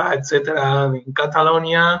Roca, etc. in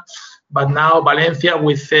Catalonia. But now Valencia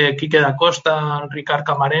with Quique da Costa and Ricard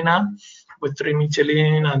Camarena with 3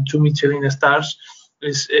 Michelin and 2 Michelin stars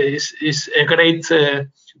is a great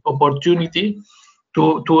opportunity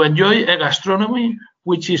to enjoy a gastronomy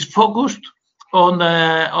which is focused on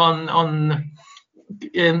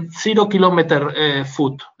 0-kilometer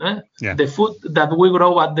food. The food that we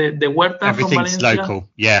grow at the huerta. Everything's from Valencia, local.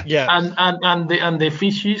 Yeah. And the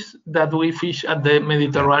fishes that we fish at the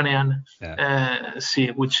Mediterranean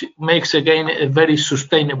Sea, which makes again a very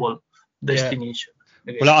sustainable destination.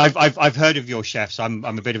 Well, I've heard of your chefs. I'm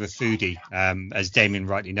a bit of a foodie, as Damien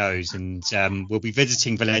rightly knows, and we'll be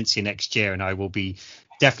visiting Valencia next year, and I will be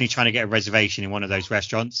definitely trying to get a reservation in one of those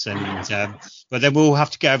restaurants. And but then we'll have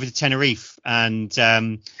to get over to Tenerife and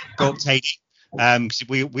go up Teide. Because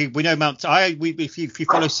we know if you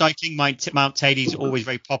follow cycling, Mount Teide is always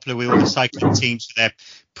very popular with all the cycling teams for their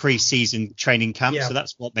pre-season training camp. So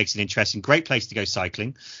that's what makes it interesting. Great place to go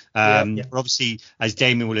cycling. But obviously, as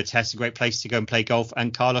Damien will attest, a great place to go and play golf,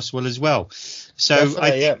 and Carlos will as well. So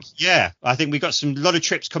I think we've got a lot of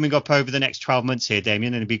trips coming up over the next 12 months here,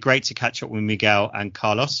 Damien, and it'd be great to catch up with Miguel and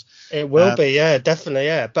Carlos. It will be, definitely,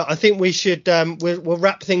 But I think we should we'll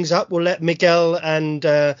wrap things up. We'll let Miguel and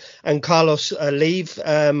Carlos leave.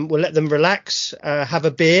 We'll let them relax, have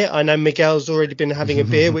a beer. I know Miguel's already been having a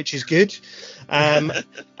beer, which is good. And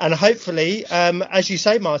hopefully, as you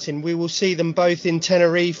say, Martin, we will see them both in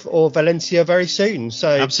Tenerife or Valencia very soon. So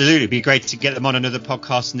absolutely, it'd be great to get them on another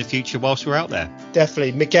podcast in the future whilst we're out there.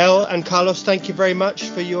 Definitely. Miguel and Carlos, thank you very much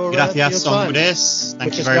for your time. Gracias, hombres.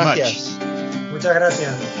 Thank you very much. Muchas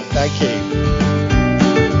gracias. Thank you.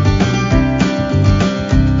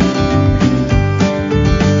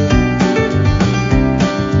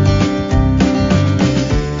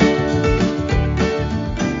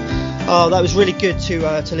 Oh, that was really good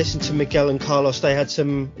to listen to Miguel and Carlos. They had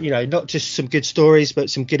some, not just some good stories, but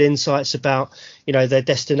some good insights about, their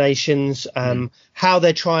destinations, how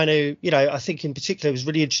they're trying to, I think in particular it was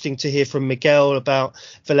really interesting to hear from Miguel about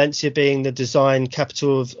Valencia being the design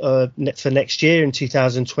capital for next year in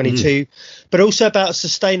 2022, but also about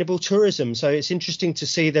sustainable tourism. So it's interesting to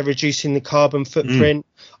see they're reducing the carbon footprint,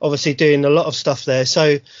 obviously doing a lot of stuff there.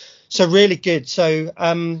 So really good. So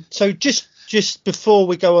just before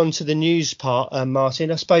we go on to the news part,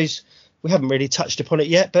 Martin, I suppose we haven't really touched upon it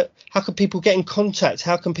yet, but how can people get in contact?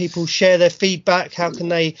 How can people share their feedback? How can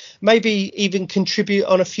they maybe even contribute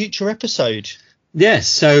on a future episode? Yes,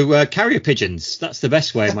 so carrier pigeons. That's the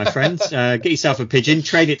best way, my friends. Get yourself a pigeon,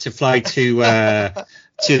 trade it to fly to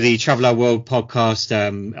to the Travel Our World podcast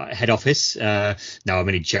head office. No, I'm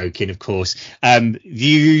only joking, of course. The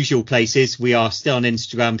usual places. We are still on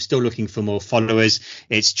Instagram, still looking for more followers.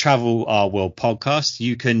 It's Travel Our World Podcast.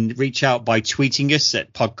 You can reach out by tweeting us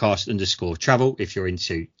at podcast_travel if you're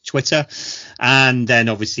into Twitter. And then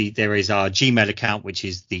obviously there is our Gmail account, which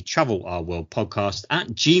is the Travel Our World Podcast at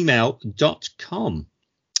gmail.com.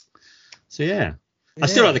 So yeah. I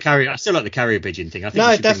still like the carrier pigeon thing. I think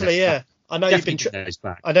no, definitely, yeah. I know you've been.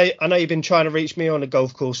 I know you've been trying to reach me on a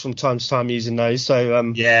golf course from time to time using those. So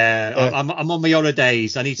I'm on my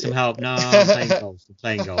holidays. I need some help. No, I'm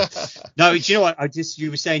playing golf. No, do you know what?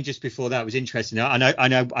 You were saying just before that was interesting.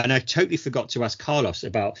 I totally forgot to ask Carlos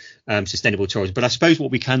about sustainable tourism. But I suppose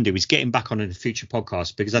what we can do is get him back on a future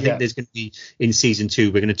podcast, because I think there's going to be in season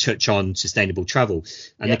 2 we're going to touch on sustainable travel,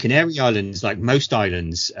 and the Canary Islands, like most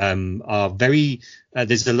islands, are very.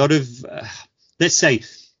 There's a lot of let's say.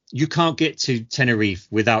 You can't get to Tenerife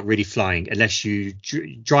without really flying unless you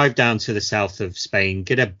drive down to the south of Spain,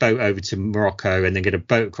 get a boat over to Morocco, and then get a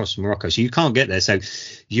boat across from Morocco. So you can't get there. So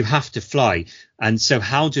you have to fly. And so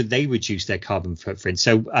how do they reduce their carbon footprint?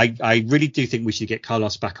 So I really do think we should get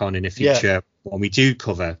Carlos back on in the future when we do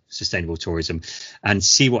cover sustainable tourism and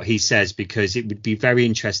see what he says, because it would be very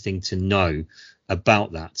interesting to know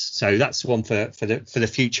about that. So that's one for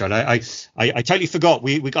the future. And I totally forgot.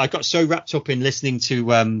 I got so wrapped up in listening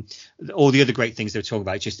to all the other great things they were talking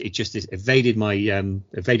about. It just evaded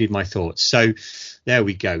my thoughts. So there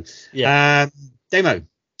we go. Damo,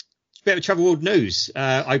 bit of travel world news.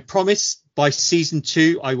 I promise by season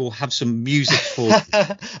 2 I will have some music for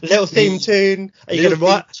a little theme tune. Are you going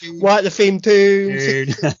to write the theme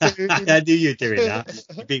tune? I knew you were doing that.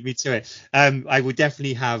 You beat me to it. I will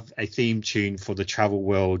definitely have a theme tune for the Travel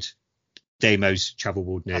World, Damo's Travel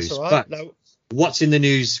World News. That's all right. But what's in the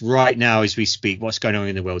news right now as we speak? What's going on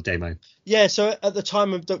in the world, Damo? Yeah, so at the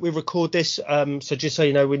time that we record this, so just so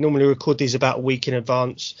you know, we normally record these about a week in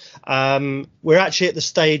advance. We're actually at the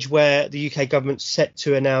stage where the UK government's set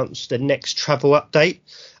to announce the next travel update.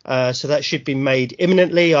 So that should be made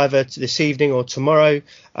imminently, either this evening or tomorrow.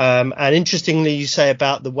 And interestingly, you say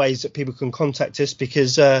about the ways that people can contact us,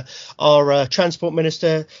 because our Transport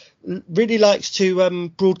Minister really likes to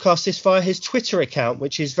broadcast this via his Twitter account,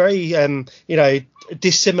 which is very,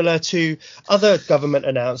 dissimilar to other government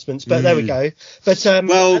announcements. But there we go. But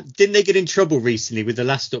didn't they get in trouble recently with the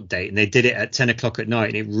last update? And they did it at 10 o'clock at night,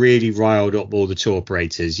 and it really riled up all the tour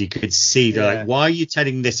operators. You could see they're like, why are you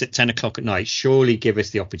telling this at 10 o'clock at night? Surely give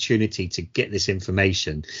us the opportunity to get this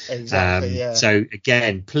information. Exactly. So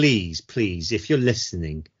again, please, if you're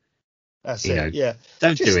listening, don't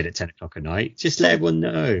do it at 10 o'clock at night. Just let everyone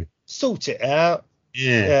know. Sort it out.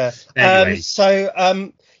 Yeah. So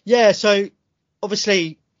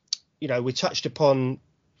obviously, we touched upon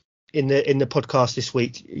in the podcast this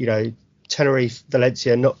week, Tenerife,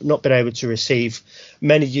 Valencia not been able to receive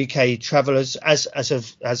many UK travellers as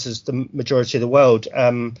is the majority of the world.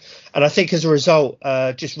 And I think as a result,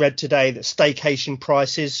 just read today that staycation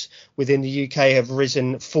prices within the UK have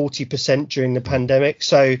risen 40% during the pandemic.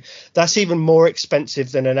 So that's even more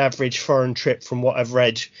expensive than an average foreign trip from what I've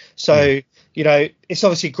read. So, it's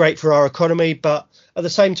obviously great for our economy, but at the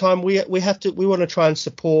same time, we want to try and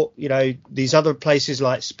support, these other places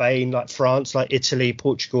like Spain, like France, like Italy,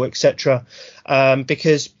 Portugal, etc.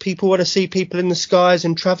 Because people want to see people in the skies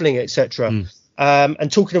and travelling, etc.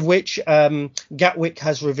 And talking of which, Gatwick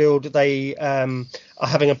has revealed they are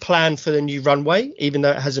having a plan for the new runway, even though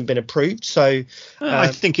it hasn't been approved. So I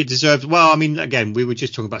think it deserves. Well, I mean, again, we were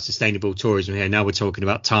just talking about sustainable tourism here. Now we're talking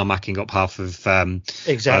about tarmacking up half of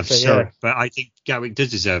Surrey. But I think Gatwick does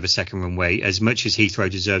deserve a second runway as much as Heathrow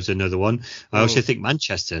deserves another one. I also think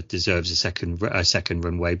Manchester deserves a second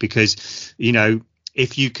runway, because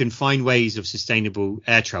if you can find ways of sustainable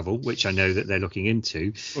air travel, which I know that they're looking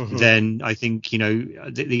into, then I think,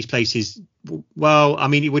 these places,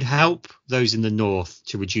 it would help those in the north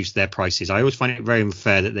to reduce their prices. I always find it very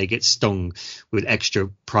unfair that they get stung with extra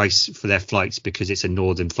price for their flights because it's a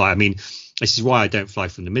northern flight. I mean, this is why I don't fly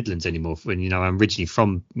from the Midlands anymore. When, I'm originally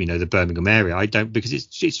from, the Birmingham area. I don't, because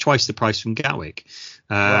it's twice the price from Gatwick.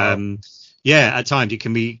 Wow. Yeah, at times it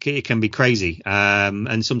can be crazy,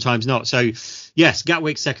 and sometimes not. So, yes,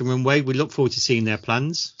 Gatwick second runway. We look forward to seeing their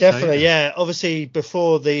plans. Definitely, yeah. Obviously,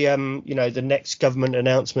 before the the next government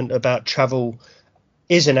announcement about travel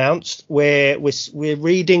is announced, we're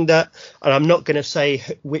reading that, and I'm not going to say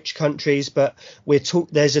which countries, but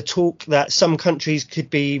there's a talk that some countries could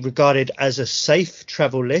be regarded as a safe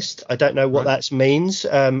travel list. I don't know what that means.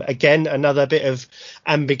 Again, another bit of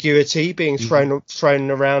ambiguity being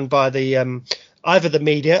thrown around by the either the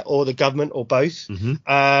media or the government or both.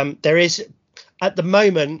 There is at the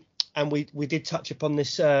moment, and we did touch upon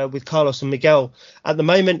this with Carlos and Miguel, at the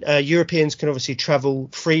moment, Europeans can obviously travel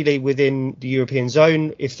freely within the European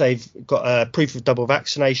zone if they've got a proof of double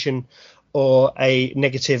vaccination or a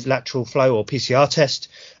negative lateral flow or PCR test.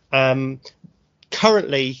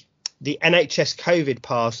 Currently, the NHS COVID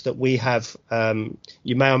pass that we have,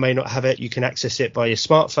 you may or may not have it. You can access it via your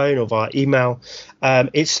smartphone or via email.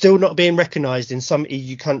 It's still not being recognised in some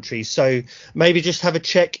EU countries. So maybe just have a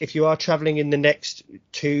check if you are travelling in the next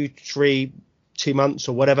 2 months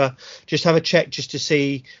or whatever. Just have a check just to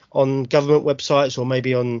see on government websites or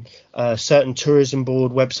maybe on certain tourism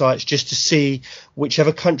board websites, just to see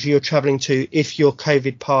whichever country you're travelling to if your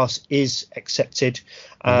COVID pass is accepted.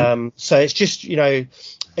 So it's just,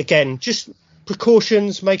 again, just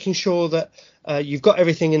precautions, making sure that you've got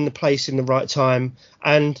everything in the place in the right time.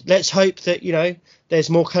 And let's hope that, there's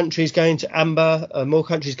more countries going to amber, more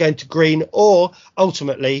countries going to green, or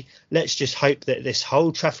ultimately, let's just hope that this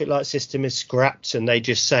whole traffic light system is scrapped and they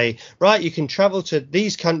just say, right, you can travel to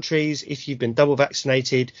these countries if you've been double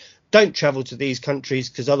vaccinated. Don't travel to these countries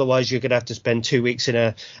because otherwise you're going to have to spend 2 weeks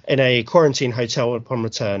in a quarantine hotel upon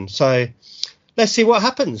return. So let's see what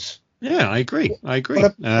happens. Yeah, I agree.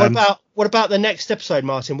 What about the next episode,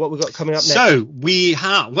 Martin? What we've got coming up next? So we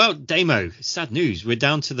have, Damo, sad news. We're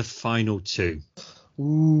down to the final 2.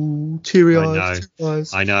 Ooh, teary eyes.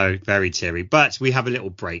 I know, very teary. But we have a little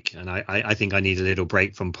break, and I think I need a little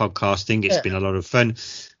break from podcasting. It's been a lot of fun,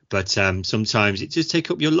 but sometimes it just takes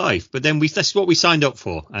up your life. But then that's what we signed up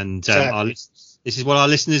for, and this is what our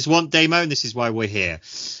listeners want, Damo, and this is why we're here.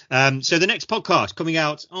 So the next podcast coming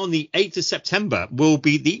out on the 8th of September will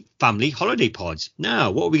be the Family Holiday Pod. Now,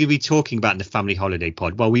 what are we going to be talking about in the Family Holiday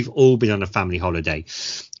Pod? Well, we've all been on a family holiday.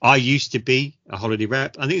 I used to be a holiday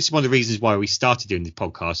rep. I think it's one of the reasons why we started doing this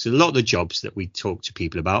podcast. A lot of the jobs that we talk to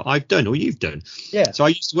people about, I've done or you've done. Yeah. So I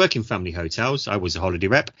used to work in family hotels. I was a holiday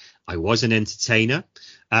rep. I was an entertainer.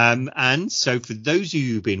 And so for those of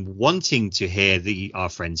you who've been wanting to hear our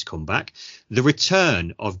friends come back, the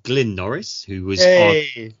return of Glyn Norris, who was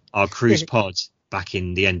on our cruise pod back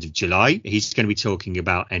in the end of July. He's going to be talking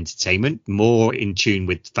about entertainment, more in tune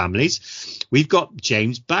with families. We've got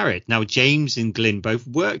James Barrett. Now, James and Glyn both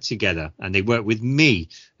worked together, and they worked with me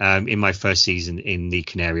in my first season in the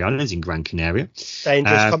Canary Islands, in Gran Canaria.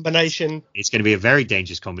 Dangerous combination. It's going to be a very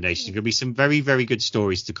dangerous combination. There's going to be some very, very good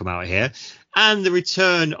stories to come out here. And the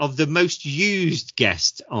return of the most used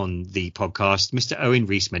guest on the podcast, Mr. Owen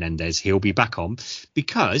Rees-Menendez. He'll be back on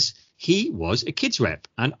because he was a kids rep,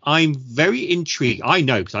 and I'm very intrigued. I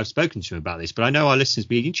know because I've spoken to him about this, but I know our listeners will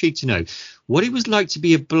be intrigued to know what it was like to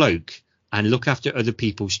be a bloke and look after other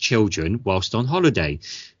people's children whilst on holiday.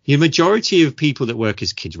 The majority of people that work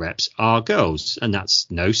as kids reps are girls, and that's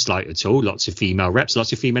no slight at all. Lots of female reps,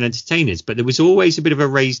 lots of female entertainers, but there was always a bit of a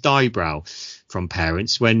raised eyebrow from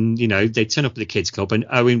parents when, they'd turn up at the kids club and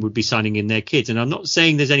Owen would be signing in their kids. And I'm not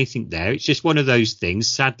saying there's anything there. It's just one of those things,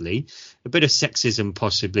 sadly, a bit of sexism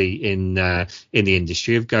possibly in the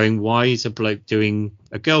industry of going, why is a bloke doing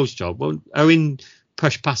a girl's job? Well, Owen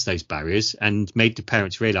pushed past those barriers and made the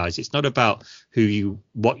parents realise it's not about who you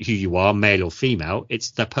are, male or female, it's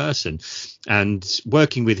the person. And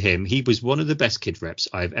working with him, he was one of the best kid reps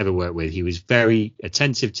I've ever worked with. He was very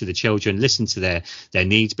attentive to the children, listened to their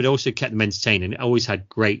needs, but also kept them entertained and always had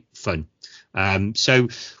great fun. So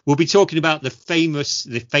we'll be talking about the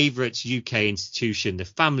favourite UK institution, the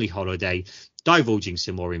family holiday, divulging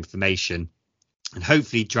some more information, and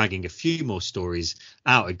hopefully dragging a few more stories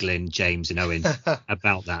out of Glyn, James and Owen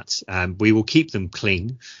about that. We will keep them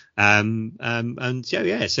clean. So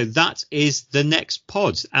that is the next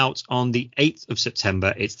pod out on the 8th of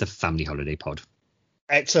September. It's the Family Holiday Pod.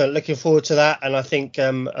 Excellent. Looking forward to that. And I think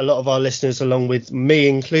a lot of our listeners, along with me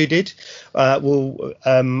included, will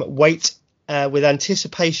wait with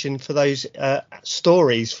anticipation for those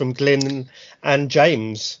stories from Glyn and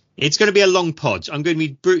James. It's going to be a long pod. I'm going to be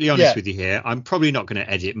brutally honest with you here. I'm probably not going to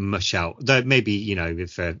edit much out, though maybe,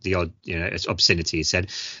 if the odd, obscenity is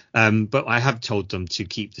said. But I have told them to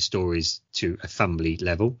keep the stories to a family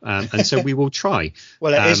level. And so we will try.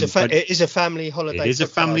 Well, it is a family holiday. It is a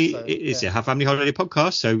family. So, it is a family holiday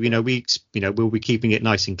podcast. So, we'll be keeping it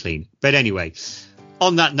nice and clean. But anyway,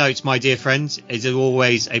 on that note, my dear friends, it's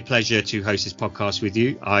always a pleasure to host this podcast with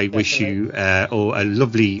you. I wish you all a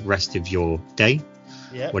lovely rest of your day.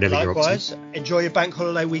 Yeah, whatever likewise. You're up to. Enjoy your bank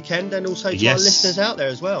holiday weekend, and also to our listeners out there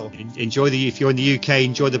as well. If you're in the UK,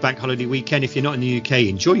 enjoy the bank holiday weekend. If you're not in the UK,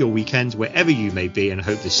 enjoy your weekend wherever you may be, and I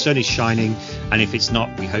hope the sun is shining. And if it's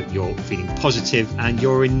not, we hope you're feeling positive and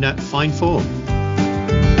you're in fine form.